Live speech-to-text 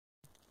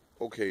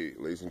Okay,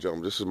 ladies and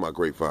gentlemen, this is my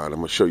grapevine. I'm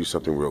going to show you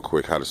something real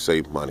quick, how to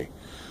save money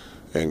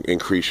and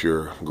increase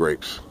your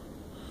grapes.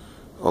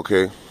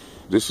 Okay,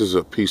 this is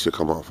a piece that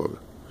come off of it.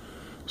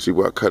 See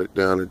where I cut it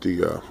down at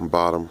the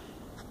bottom?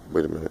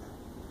 Wait a minute.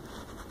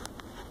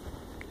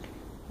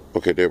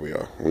 Okay, there we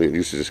are. I'm going to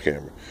use this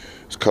camera.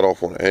 It's cut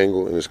off on an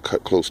angle and it's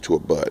cut close to a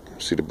bud.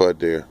 See the bud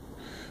there?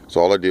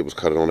 So all I did was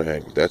cut it on an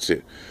angle. That's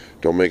it.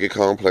 Don't make it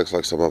complex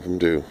like some of them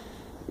do.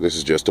 This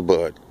is just a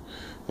bud.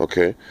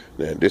 Okay,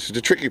 now this is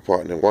the tricky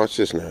part. Now watch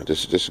this now.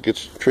 This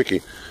gets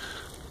tricky.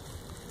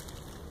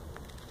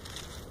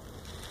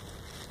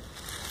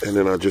 And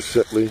then I just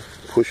simply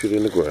push it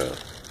in the ground.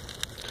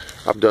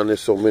 I've done this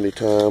so many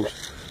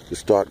times to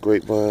start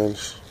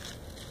grapevines.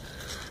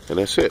 And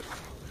that's it.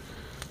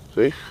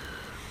 See?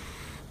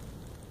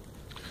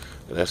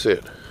 And that's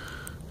it.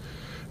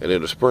 And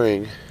in the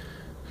spring,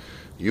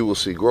 you will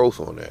see growth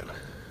on that.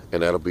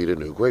 And that'll be the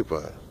new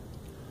grapevine.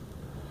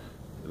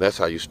 And that's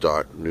how you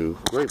start new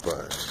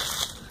grapevines.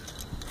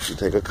 You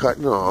take a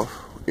cutting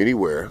off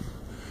anywhere,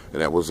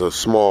 and that was a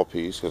small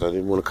piece because I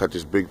didn't want to cut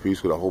this big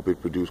piece because I hope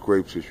it produced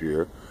grapes this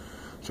year.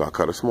 So I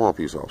cut a small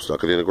piece off,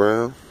 stuck it in the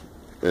ground,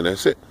 and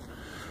that's it.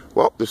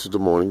 Well, this is the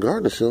Morning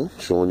Gardener Show,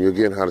 showing you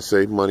again how to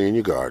save money in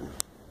your garden.